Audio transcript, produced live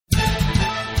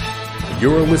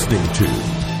You're listening to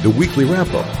the Weekly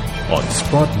Wrap-Up on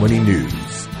Sprott Money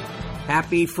News.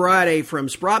 Happy Friday from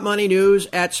Sprott Money News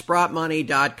at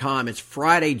SprottMoney.com. It's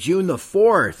Friday, June the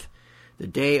 4th, the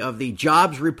day of the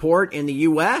jobs report in the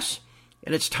U.S.,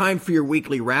 and it's time for your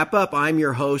weekly wrap-up. I'm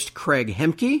your host, Craig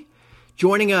Hemke.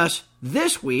 Joining us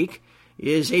this week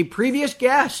is a previous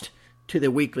guest to the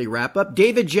weekly wrap-up,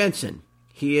 David Jensen.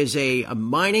 He is a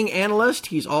mining analyst.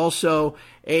 He's also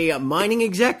a mining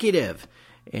executive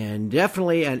and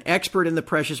definitely an expert in the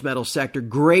precious metal sector.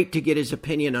 Great to get his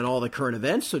opinion on all the current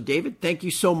events. So, David, thank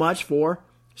you so much for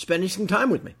spending some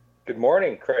time with me. Good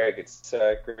morning, Craig. It's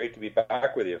great to be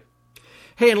back with you.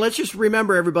 Hey, and let's just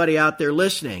remember, everybody out there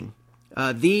listening,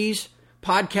 these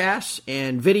podcasts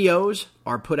and videos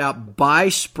are put out by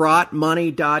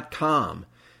SprottMoney.com.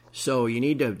 So you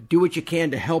need to do what you can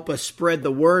to help us spread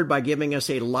the word by giving us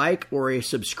a like or a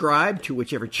subscribe to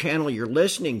whichever channel you're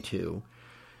listening to.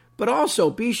 But also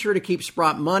be sure to keep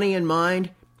Sprott Money in mind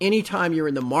anytime you're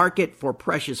in the market for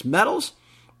precious metals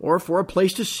or for a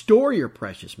place to store your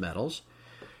precious metals.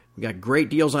 We got great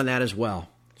deals on that as well.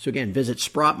 So again, visit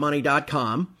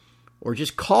SprottMoney.com or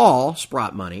just call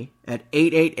Sprott Money at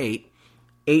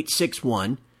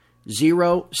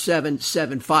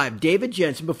 888-861-0775. David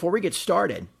Jensen, before we get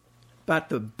started, about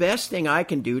the best thing I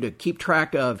can do to keep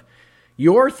track of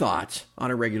your thoughts on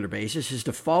a regular basis is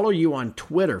to follow you on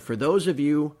Twitter. For those of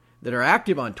you that are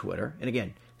active on Twitter, and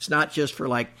again, it's not just for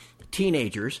like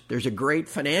teenagers. There's a great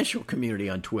financial community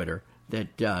on Twitter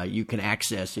that you can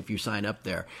access if you sign up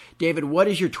there. David, what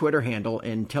is your Twitter handle,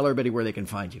 and tell everybody where they can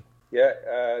find you? Yeah,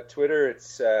 Twitter,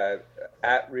 it's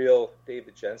at Real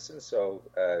David Jensen, so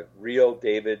Real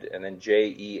David and then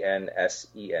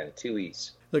Jensen, 2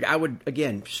 E's. Look, I would,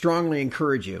 again, strongly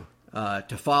encourage you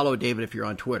to follow David if you're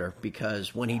on Twitter,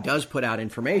 because when he does put out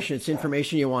information, it's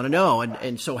information you want to know.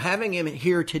 And so having him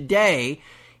here today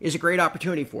is a great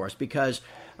opportunity for us, because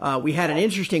we had an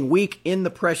interesting week in the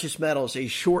precious metals, a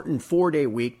shortened 4-day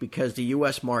week because the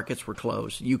U.S. markets were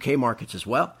closed, UK markets as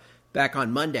well, back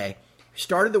on Monday.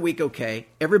 Started the week okay.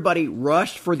 Everybody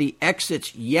rushed for the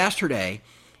exits yesterday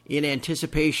in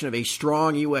anticipation of a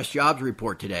strong U.S. jobs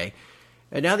report today.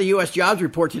 And now the U.S. jobs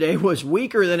report today was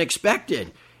weaker than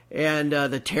expected. And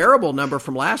the terrible number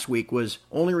from last week was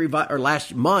only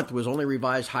last month was only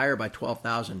revised higher by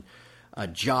 12,000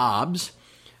 jobs.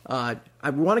 I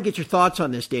want to get your thoughts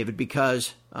on this, David,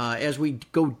 because as we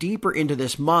go deeper into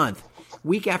this month,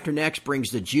 week after next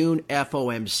brings the June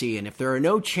FOMC. And if there are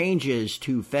no changes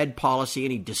to Fed policy,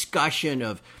 any discussion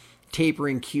of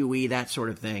tapering QE, that sort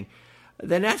of thing,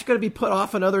 then that's going to be put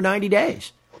off another 90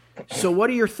 days. So what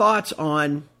are your thoughts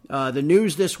on the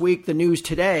news this week, the news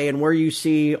today, and where you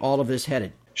see all of this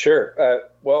headed? Sure.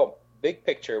 Well, big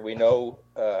picture, we know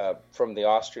from the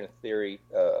Austrian theory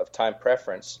of time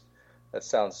preference, that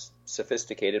sounds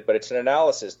sophisticated, but it's an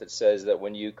analysis that says that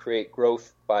when you create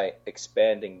growth by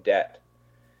expanding debt,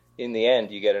 in the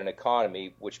end, you get an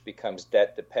economy which becomes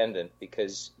debt dependent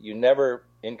because you never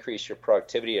increase your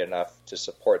productivity enough to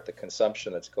support the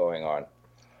consumption that's going on.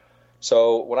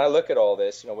 So when I look at all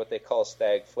this, what they call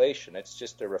stagflation, it's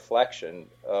just a reflection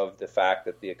of the fact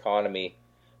that the economy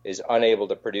is unable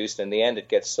to produce. In the end, it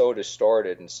gets so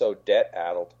distorted and so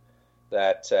debt-addled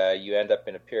that you end up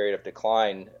in a period of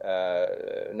decline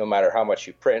no matter how much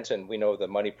you print. And we know the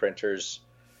money printers,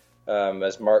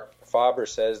 as Mark Faber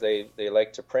says, they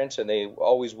like to print and they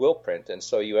always will print. And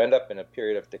so you end up in a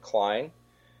period of decline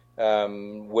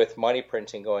with money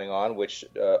printing going on, which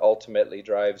ultimately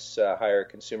drives higher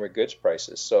consumer goods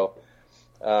prices. So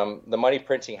the money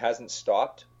printing hasn't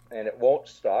stopped, and it won't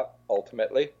stop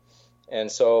ultimately. And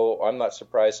so I'm not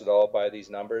surprised at all by these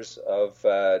numbers of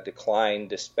decline,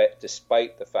 despite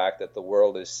the fact that the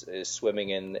world is swimming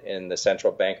in the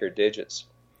central banker digits.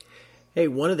 Hey,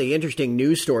 one of the interesting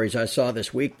news stories I saw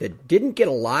this week that didn't get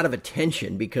a lot of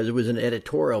attention because it was an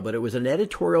editorial, but it was an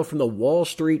editorial from the Wall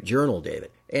Street Journal, David.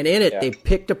 And in it, they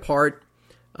picked apart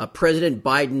President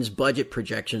Biden's budget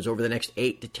projections over the next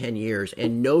 8 to 10 years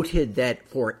and noted that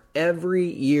for every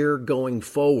year going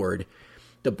forward,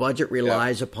 the budget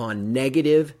relies upon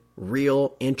negative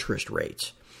real interest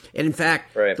rates. And in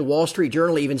fact, the Wall Street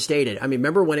Journal even stated,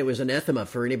 remember when it was anathema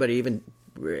for anybody even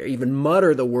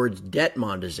mutter the words debt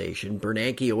monetization?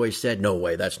 Bernanke always said, no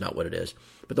way, that's not what it is.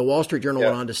 But the Wall Street Journal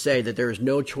went on to say that there is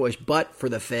no choice but for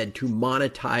the Fed to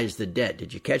monetize the debt.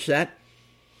 Did you catch that?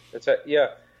 That's it.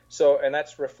 Yeah. So, and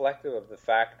that's reflective of the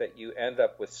fact that you end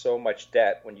up with so much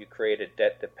debt when you create a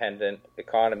debt-dependent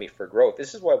economy for growth.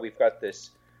 This is why we've got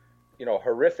this,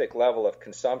 horrific level of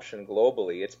consumption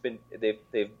globally. It's been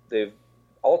they've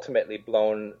ultimately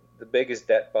blown the biggest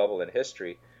debt bubble in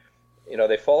history.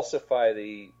 they falsify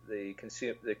the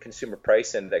consumer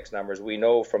price index numbers. We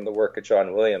know from the work of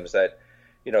John Williams that,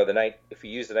 if you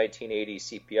use the 1980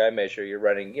 CPI measure, you're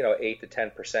running, 8 to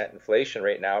 10% inflation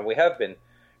right now, and we have been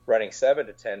running 7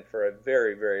 to 10 for a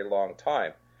very, very long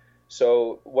time.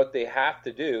 So what they have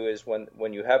to do is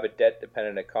when you have a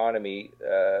debt-dependent economy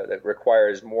that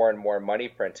requires more and more money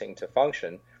printing to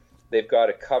function, they've got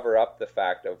to cover up the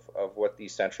fact of what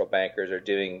these central bankers are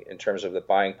doing in terms of the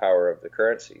buying power of the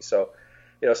currency. So,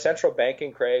 central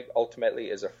banking, Craig, ultimately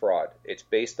is a fraud. It's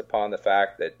based upon the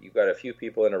fact that you've got a few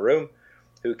people in a room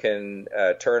who can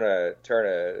turn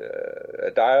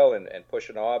a dial and push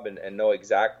a knob and know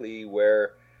exactly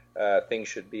where things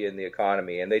should be in the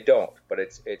economy, and they don't. But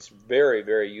it's very,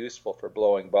 very useful for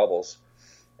blowing bubbles,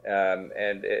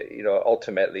 and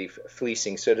ultimately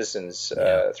fleecing citizens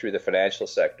through the financial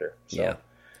sector. So,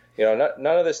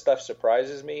 none of this stuff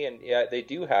surprises me, and they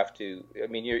do have to. I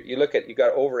mean, you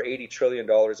got over $80 trillion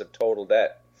of total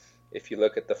debt. If you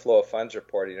look at the flow of funds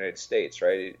report of the United States,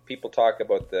 right? People talk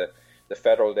about the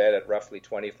federal debt at roughly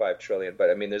 $25 trillion, but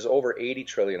I mean, there's over $80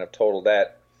 trillion of total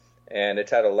debt. And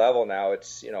it's at a level now,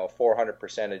 it's 400%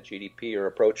 of GDP or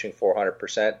approaching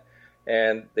 400%,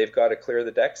 and they've got to clear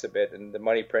the decks a bit, and the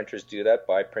money printers do that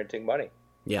by printing money.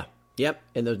 Yeah, yep,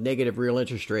 and those negative real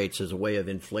interest rates is a way of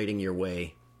inflating your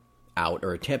way out,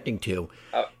 or attempting to.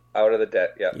 Out of the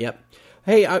debt, yeah. Yep.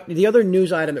 Hey, the other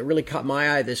news item that really caught my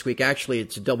eye this week, actually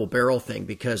it's a double barrel thing,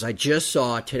 because I just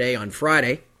saw today on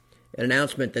Friday an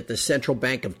announcement that the Central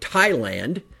Bank of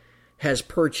Thailand has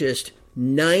purchased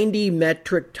 90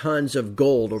 metric tons of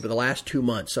gold over the last 2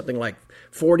 months, something like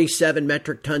 47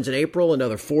 metric tons in April,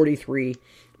 another 43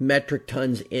 metric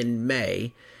tons in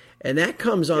May. And that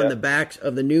comes on the backs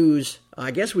of the news,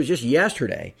 I guess it was just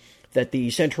yesterday, that the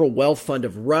Central Wealth Fund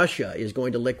of Russia is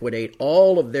going to liquidate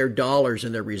all of their dollars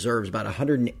in their reserves, about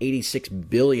 $186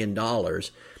 billion.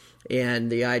 And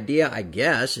the idea, I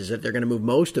guess, is that they're going to move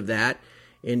most of that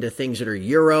into things that are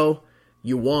euro,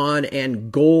 yuan,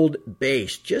 and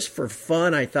gold-based. Just for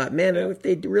fun, I thought, man, if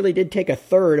they really did take a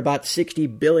third, about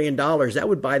 $60 billion, that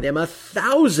would buy them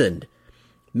 1,000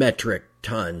 metric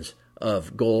tons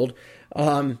of gold.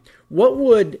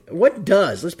 What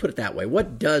does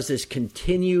this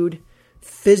continued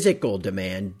physical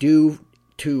demand do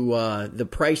to the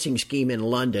pricing scheme in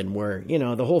London, where,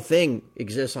 the whole thing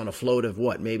exists on a float of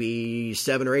maybe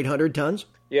 700 or 800 tons?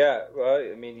 Yeah, well,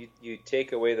 I mean, you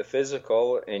take away the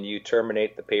physical and you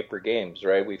terminate the paper games,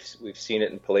 right? We've seen it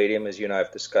in palladium, as you and I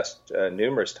have discussed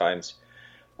numerous times,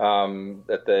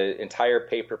 that the entire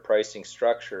paper pricing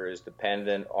structure is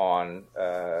dependent on,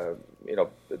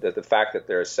 the fact that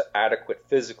there's adequate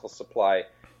physical supply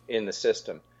in the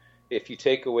system. If you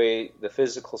take away the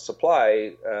physical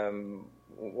supply,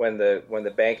 when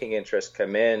the banking interests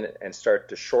come in and start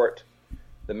to short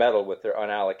the metal with their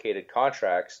unallocated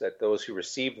contracts, that those who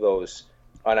receive those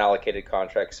unallocated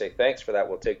contracts say, thanks for that,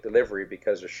 we'll take delivery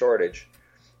because of shortage,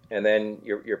 and then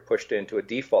you're pushed into a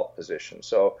default position.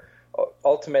 So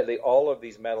ultimately, all of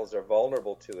these metals are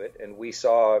vulnerable to it, and we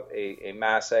saw a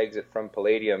mass exit from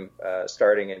palladium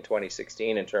starting in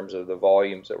 2016 in terms of the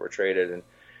volumes that were traded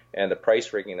and the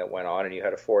price rigging that went on, and you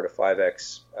had a 4 to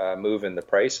 5x move in the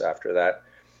price after that.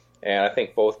 And I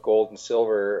think both gold and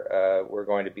silver, we're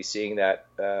going to be seeing that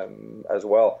as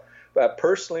well. But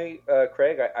personally,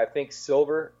 Craig, I think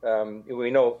silver, we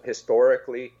know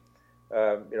historically,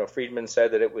 Friedman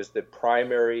said that it was the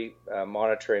primary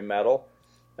monetary metal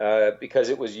because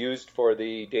it was used for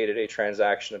the day-to-day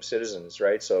transaction of citizens,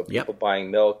 right? So people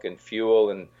buying milk and fuel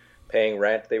and paying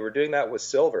rent, they were doing that with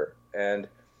silver. And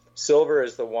silver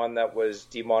is the one that was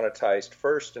demonetized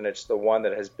first, and it's the one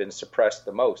that has been suppressed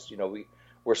the most.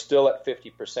 We're still at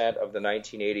 50% of the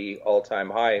 1980 all-time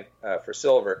high for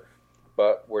silver,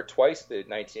 but we're twice the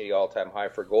 1980 all-time high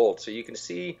for gold. So you can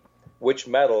see which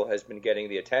metal has been getting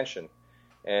the attention.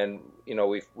 And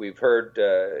we've heard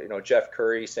Jeff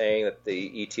Curry saying that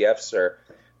the ETFs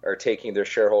are taking their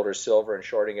shareholders' silver and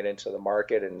shorting it into the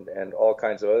market, and all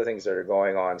kinds of other things that are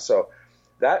going on. So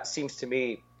that seems to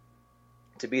me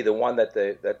to be the one that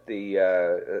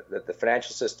the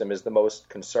financial system is the most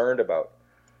concerned about.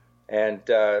 And,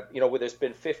 there's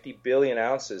been 50 billion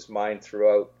ounces mined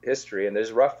throughout history, and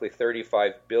there's roughly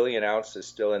 35 billion ounces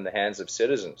still in the hands of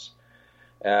citizens.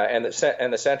 And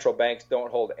the central banks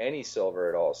don't hold any silver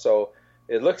at all. So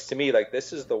it looks to me like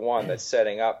this is the one that's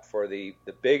setting up for the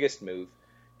biggest move.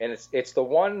 And it's the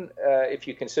one, if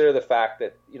you consider the fact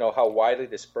that, how widely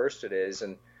dispersed it is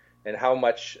and how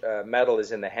much metal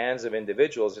is in the hands of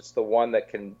individuals, it's the one that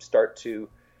can start to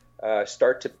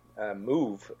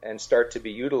move and start to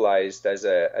be utilized as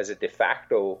a de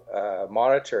facto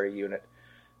monetary unit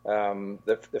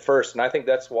the first, and I think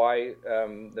that's why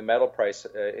the metal price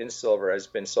in silver has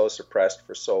been so suppressed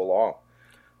for so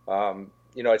long.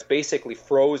 It's basically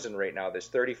frozen right now. There's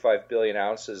 35 billion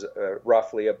ounces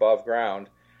roughly above ground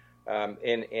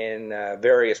in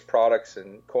various products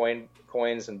and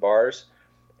coins and bars,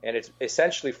 and it's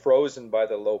essentially frozen by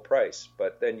the low price.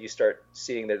 But then you start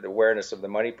seeing the awareness of the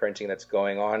money printing that's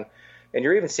going on, and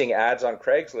you're even seeing ads on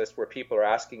Craigslist where people are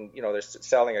asking, they're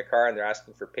selling a car and they're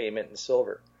asking for payment in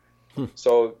silver.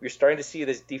 So you're starting to see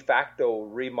this de facto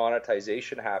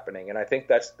remonetization happening, and I think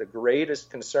that's the greatest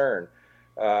concern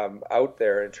out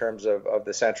there in terms of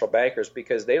the central bankers,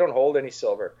 because they don't hold any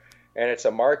silver, and it's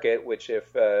a market which,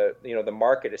 if the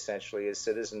market essentially is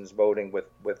citizens voting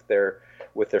with their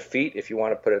feet, if you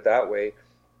want to put it that way.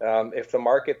 If the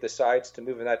market decides to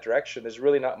move in that direction, there's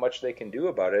really not much they can do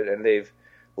about it, and they've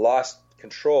lost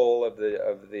control of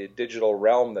the digital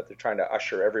realm that they're trying to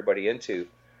usher everybody into.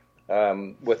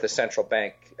 With the central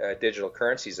bank digital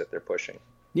currencies that they're pushing.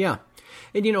 Yeah.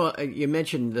 And, you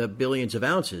mentioned the billions of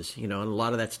ounces, and a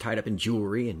lot of that's tied up in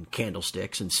jewelry and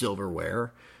candlesticks and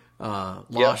silverware,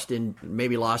 lost in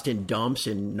dumps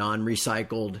and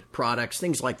non-recycled products,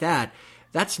 things like that.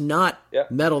 That's not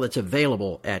metal that's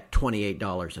available at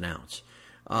 $28 an ounce.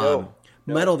 No.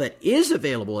 Metal that is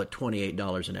available at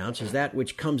 $28 an ounce is that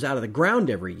which comes out of the ground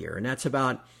every year, and that's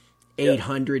about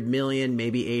 800 million,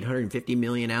 maybe 850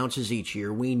 million ounces each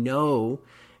year. We know,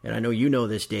 and I know you know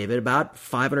this, David, about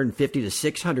 550 to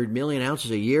 600 million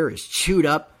ounces a year is chewed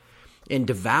up and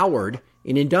devoured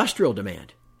in industrial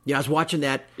demand. I was watching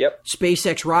that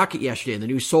SpaceX rocket yesterday and the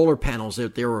new solar panels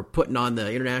that they were putting on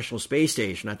the International Space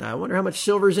Station. I thought, I wonder how much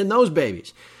silver is in those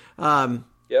babies.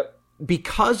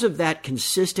 Because of that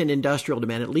consistent industrial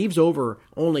demand, it leaves over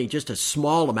only just a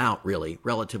small amount, really,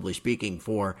 relatively speaking,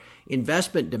 for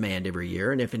investment demand every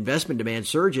year. And if investment demand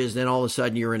surges, then all of a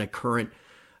sudden you're in a current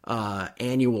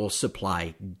annual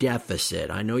supply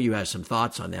deficit. I know you have some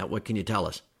thoughts on that. What can you tell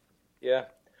us? Yeah.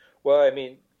 Well,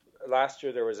 last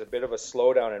year there was a bit of a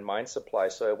slowdown in mine supply,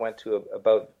 so it went to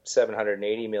about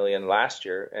 780 million last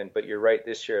year. But you're right,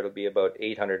 this year it'll be about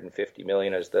 850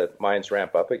 million as the mines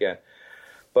ramp up again.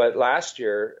 But last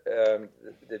year,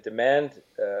 the demand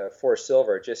for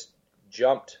silver just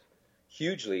jumped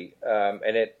hugely,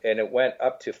 and it went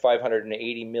up to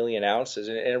 580 million ounces.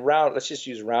 And around, let's just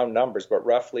use round numbers, but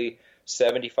roughly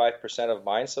 75% of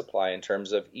mine supply in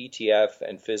terms of ETF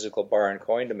and physical bar and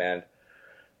coin demand,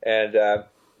 and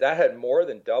that had more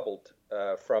than doubled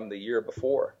from the year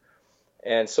before.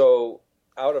 And so,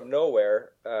 out of nowhere,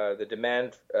 the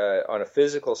demand on a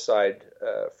physical side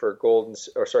for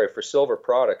for silver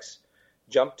products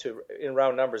jumped to, in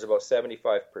round numbers, about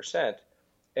 75%,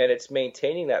 and it's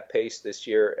maintaining that pace this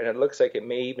year, and it looks like it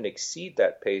may even exceed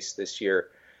that pace this year.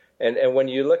 And when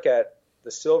you look at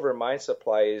the silver mine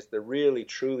supply, is the really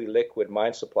truly liquid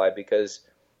mine supply, because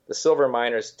the silver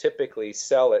miners typically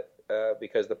sell it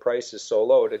because the price is so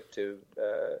low to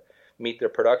meet their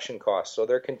production costs. So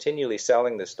they're continually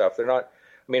selling this stuff. They're not.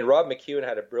 Rob McEwen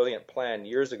had a brilliant plan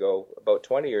years ago, about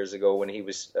 20 years ago, when he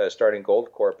was starting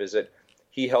Goldcorp, is that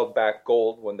he held back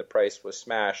gold when the price was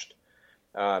smashed.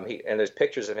 And there's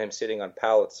pictures of him sitting on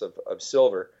pallets of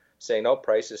silver saying, no,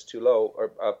 price is too low,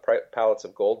 or pallets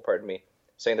of gold,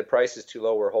 saying the price is too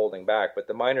low, we're holding back. But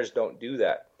the miners don't do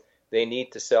that. They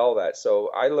need to sell that.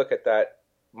 So I look at that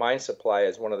mine supply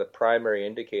as one of the primary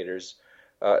indicators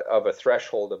of a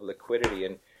threshold of liquidity.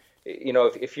 And,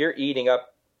 if you're eating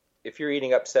up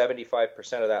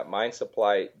 75% of that mine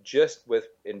supply just with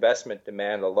investment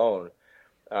demand alone,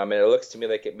 and it looks to me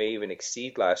like it may even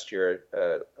exceed last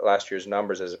year's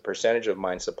numbers as a percentage of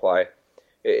mine supply,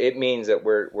 it means that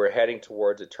we're heading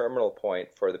towards a terminal point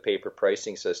for the paper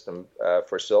pricing system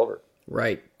for silver.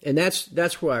 Right, and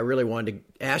that's what I really wanted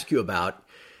to ask you about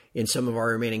in some of our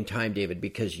remaining time, David,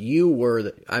 because you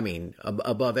were,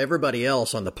 above everybody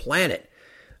else on the planet,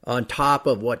 on top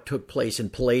of what took place in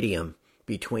palladium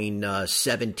between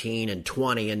 17 and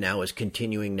 20, and now is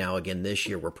continuing now again this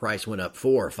year, where price went up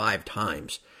 4 or 5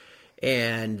 times.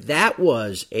 And that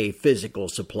was a physical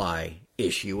supply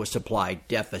issue, a supply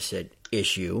deficit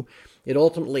issue. It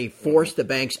ultimately forced the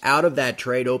banks out of that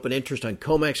trade. Open interest on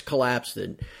COMEX collapsed.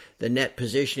 The net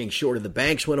positioning short of the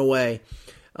banks went away.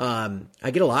 I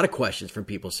get a lot of questions from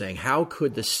people saying, how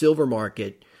could the silver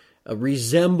market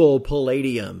resemble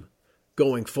palladium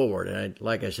going forward? And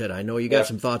like I said, I know you got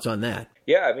some thoughts on that.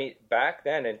 Yeah, back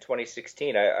then in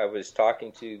 2016, I was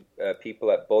talking to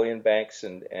people at bullion banks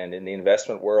and in the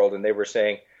investment world, and they were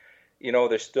saying,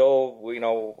 there's still,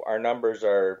 our numbers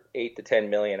are 8 to 10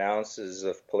 million ounces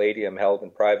of palladium held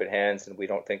in private hands, and we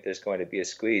don't think there's going to be a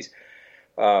squeeze.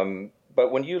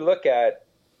 But when you look at,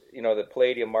 the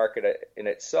palladium market in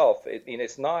itself,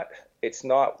 it's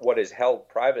not what is held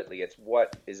privately, it's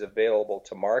what is available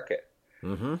to market.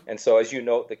 Mm-hmm. And so, as you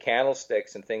note, the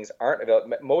candlesticks and things aren't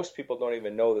available. Most people don't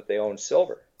even know that they own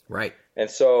silver. Right. And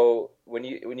so when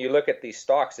you look at these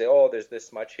stocks, they, there's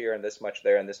this much here and this much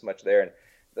there and this much there, and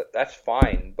that's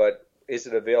fine, but is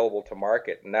it available to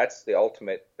market? And that's the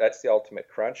ultimate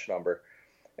crunch number.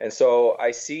 And so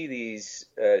I see these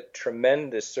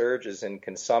tremendous surges in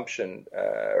consumption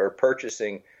or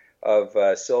purchasing of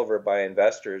silver by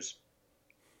investors,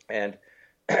 and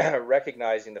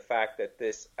recognizing the fact that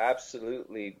this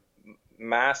absolutely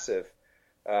massive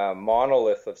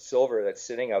monolith of silver that's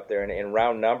sitting out there in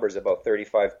round numbers, about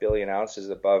 35 billion ounces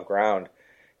above ground.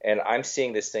 And I'm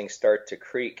seeing this thing start to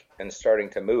creak and starting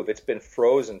to move. It's been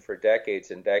frozen for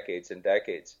decades and decades and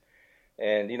decades.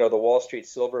 And, the Wall Street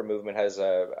Silver Movement has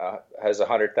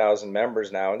 100,000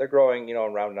 members now, and they're growing, in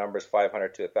round numbers,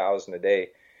 500 to 1,000 a day.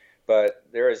 But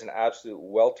there is an absolute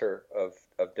welter of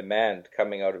demand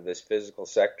coming out of this physical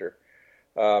sector.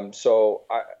 So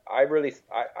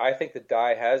I think the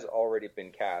die has already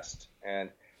been cast. And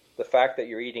the fact that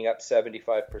you're eating up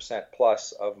 75%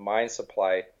 plus of mine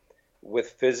supply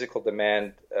with physical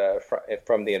demand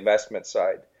from the investment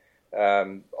side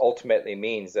ultimately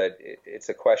means that it's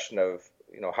a question of,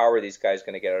 how are these guys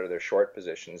going to get out of their short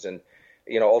positions? And,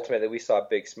 ultimately we saw a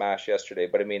big smash yesterday.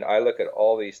 But I look at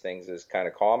all these things as kind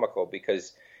of comical,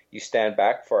 because you stand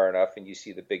back far enough and you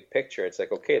see the big picture. It's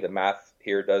like, okay, the math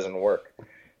here doesn't work.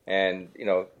 And,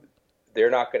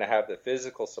 they're not going to have the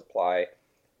physical supply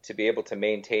to be able to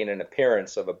maintain an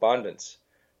appearance of abundance.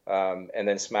 And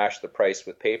then smash the price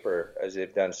with paper, as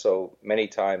they've done so many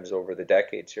times over the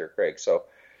decades here, Craig. So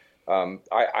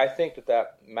I think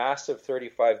that massive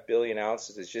 35 billion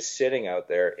ounces is just sitting out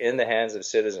there in the hands of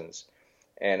citizens.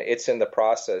 And it's in the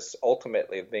process,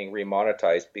 ultimately, of being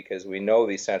remonetized, because we know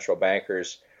these central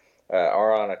bankers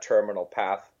are on a terminal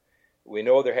path. We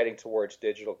know they're heading towards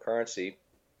digital currency,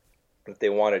 that they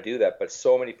want to do that. But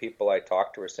so many people I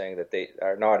talk to are saying that they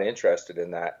are not interested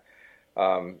in that.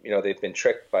 They've been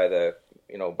tricked by the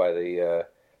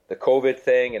COVID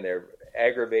thing, and they're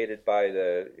aggravated by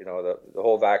the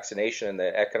whole vaccination and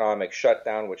the economic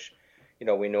shutdown, which,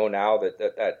 we know now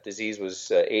that disease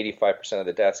was 85% of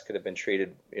the deaths could have been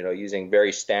treated, using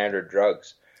very standard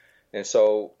drugs. And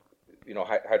so,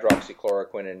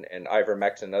 hydroxychloroquine and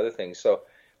ivermectin and other things. So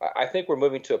I think we're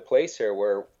moving to a place here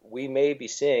where we may be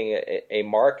seeing a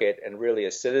market and really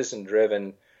a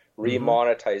citizen-driven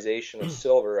remonetization of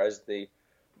silver as the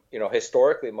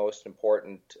historically most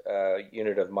important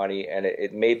unit of money, and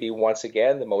it may be once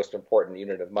again the most important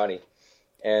unit of money,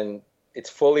 and it's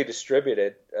fully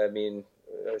distributed. I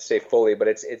say fully, but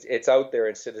it's out there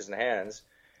in citizen hands,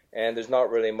 and there's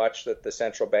not really much that the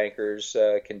central bankers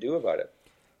can do about it.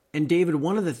 And David,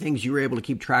 one of the things you were able to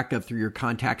keep track of through your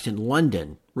contacts in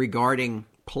London regarding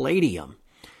palladium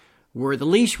were the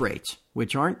lease rates,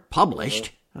 which aren't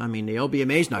published. The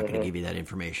LBMA is not going to give you that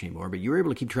information anymore, but you were able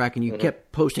to keep track, and you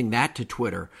kept posting that to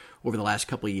Twitter over the last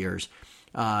couple of years.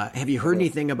 Have you heard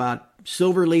anything about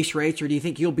silver lease rates, or do you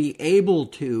think you'll be able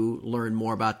to learn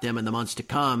more about them in the months to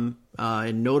come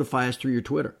and notify us through your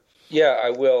Twitter? Yeah,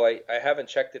 I will. I haven't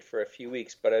checked it for a few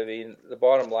weeks, but the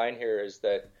bottom line here is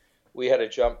that we had a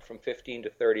jump from $15 to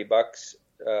 $30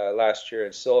 last year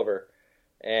in silver,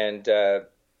 and the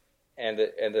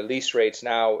lease rates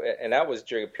now, and that was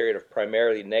during a period of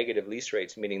primarily negative lease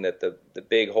rates, meaning that the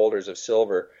big holders of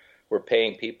silver were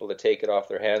paying people to take it off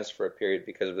their hands for a period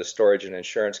because of the storage and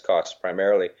insurance costs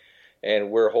primarily.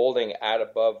 And we're holding at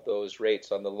above those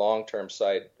rates on the long-term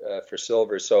side for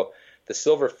silver. So the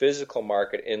silver physical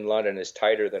market in London is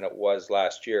tighter than it was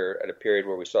last year at a period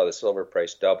where we saw the silver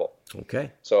price double.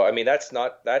 Okay. So, that's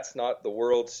not the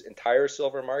world's entire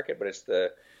silver market, but it's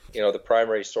the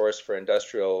primary source for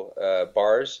industrial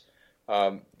bars.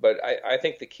 But I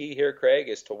think the key here, Craig,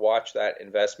 is to watch that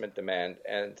investment demand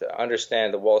and to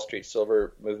understand the Wall Street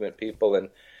Silver Movement people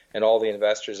and all the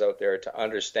investors out there to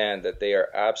understand that they are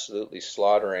absolutely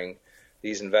slaughtering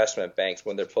these investment banks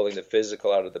when they're pulling the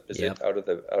physical out of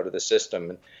the system.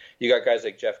 And you got guys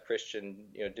like Jeff Christian,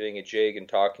 doing a jig and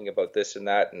talking about this and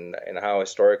that, and how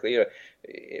historically,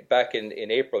 back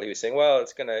in April he was saying, well,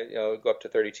 it's going to go up to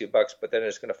 $32, but then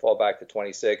it's going to fall back to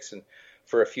 26, and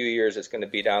for a few years it's going to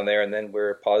be down there, and then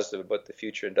we're positive about the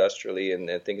future industrially, and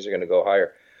things are going to go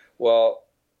higher. Well,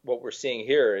 what we're seeing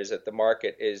here is that the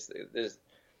market is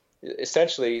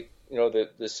essentially,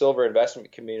 the silver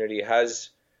investment community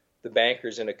has the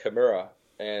bankers in a chimera,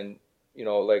 and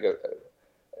like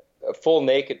a full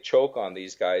naked choke on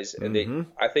these guys, and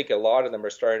I think a lot of them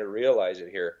are starting to realize it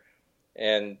here,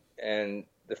 and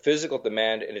the physical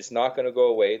demand, and it's not going to go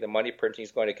away. The money printing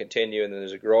is going to continue, and then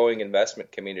there's a growing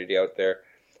investment community out there,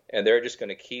 and they're just going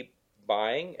to keep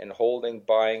buying and holding,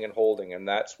 and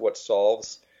that's what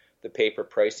solves the paper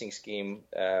pricing scheme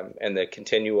and the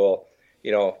continual,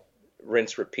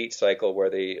 rinse repeat cycle where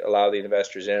they allow the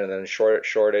investors in and then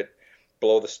short it,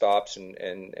 blow the stops,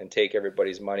 and take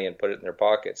everybody's money and put it in their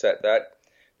pockets.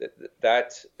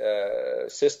 That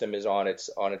system is on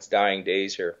its dying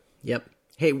days here. Yep.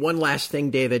 Hey, one last thing,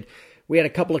 David. We had a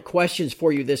couple of questions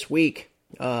for you this week.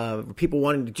 People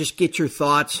wanting to just get your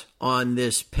thoughts on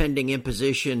this pending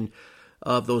imposition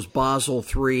of those Basel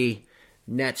III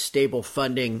net stable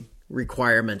funding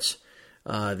requirements.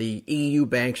 The EU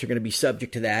banks are going to be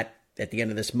subject to that at the end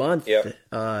of this month.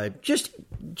 Yep. Just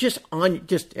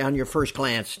on your first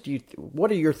glance,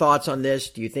 what are your thoughts on this?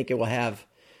 Do you think it will have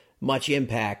much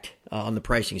impact on the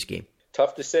pricing scheme?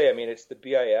 Tough to say. I mean, it's the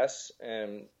BIS,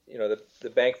 and the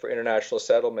Bank for International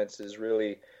Settlements has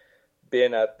really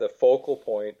been at the focal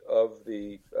point of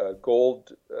the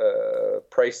gold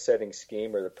price setting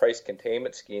scheme, or the price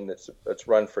containment scheme that's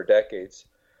run for decades.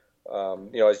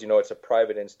 As you know, it's a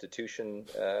private institution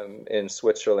in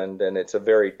Switzerland, and it's a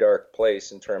very dark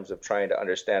place in terms of trying to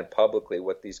understand publicly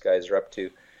what these guys are up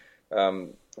to.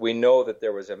 We know that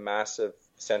there was a massive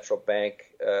central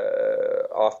bank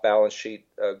off-balance sheet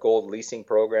gold leasing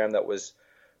program that was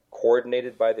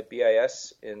coordinated by the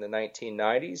BIS in the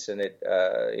 1990s, and it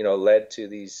led to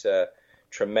these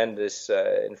tremendous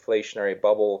inflationary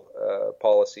bubble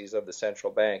policies of the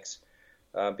central banks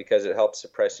because it helped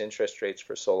suppress interest rates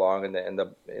for so long, and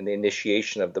the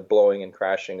initiation of the blowing and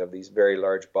crashing of these very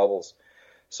large bubbles.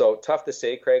 So tough to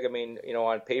say, Craig. I mean,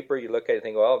 on paper you look at it and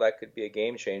think, well, that could be a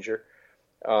game changer,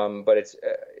 but it's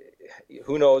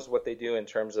who knows what they do in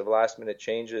terms of last minute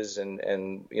changes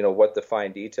and what the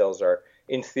fine details are.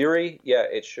 In theory, yeah,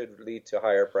 it should lead to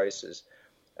higher prices.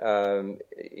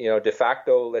 De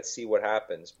facto, let's see what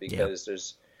happens, because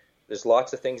there's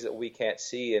lots of things that we can't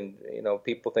see, and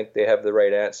people think they have the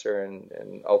right answer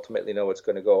and ultimately know what's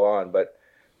going to go on. But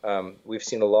we've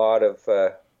seen a lot of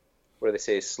what do they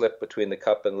say, slip between the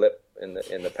cup and lip in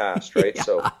the past, right? Yeah.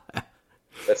 So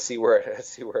let's see where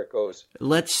it goes.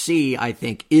 Let's see, I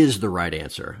think, is the right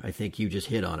answer. I think you just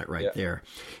hit on it right there.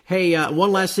 Hey,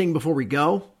 one last thing before we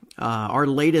go. Our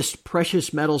latest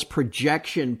Precious Metals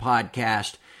Projection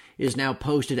podcast is now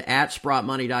posted at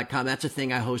SprottMoney.com. That's a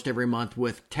thing I host every month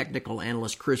with technical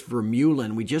analyst Chris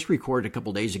Vermeulen. We just recorded a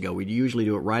couple days ago. We usually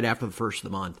do it right after the first of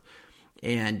the month.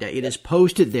 And it is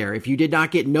posted there. If you did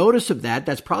not get notice of that,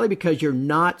 that's probably because you're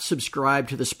not subscribed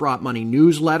to the Sprott Money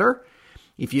newsletter.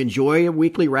 If you enjoy a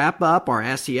weekly wrap-up, our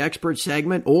Ask the Expert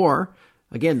segment, or,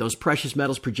 again, those Precious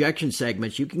Metals Projection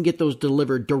segments, you can get those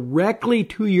delivered directly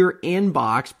to your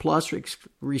inbox, plus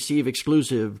receive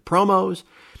exclusive promos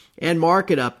and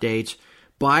market updates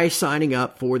by signing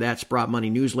up for that Sprott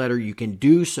Money newsletter. You can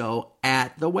do so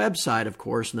at the website, of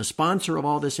course, and the sponsor of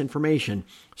all this information,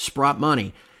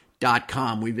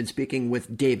 SprottMoney.com. We've been speaking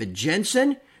with David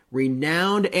Jensen,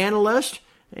 renowned analyst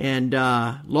and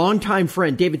longtime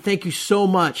friend. David, thank you so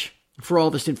much for all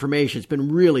this information. It's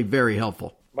been really very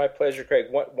helpful. My pleasure, Craig.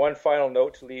 One final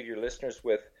note to leave your listeners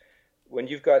with. When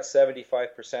you've got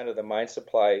 75% of the mine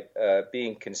supply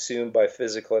being consumed by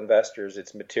physical investors,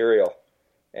 it's material.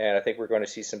 And I think we're going to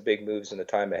see some big moves in the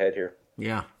time ahead here.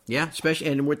 Yeah, especially,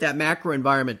 and with that macro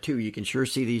environment too, you can sure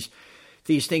see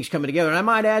these things coming together. And I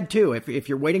might add too, if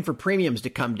you're waiting for premiums to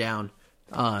come down,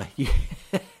 that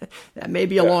may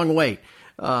be a long wait.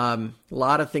 A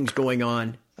lot of things going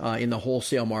on in the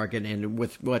wholesale market and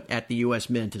with what at the U.S.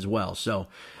 Mint as well. So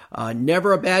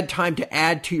never a bad time to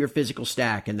add to your physical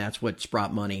stack, and that's what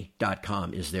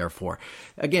SprottMoney.com is there for.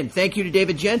 Again, thank you to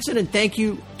David Jensen, and thank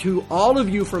you to all of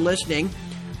you for listening.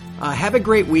 Have a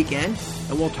great weekend,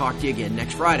 and we'll talk to you again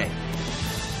next Friday.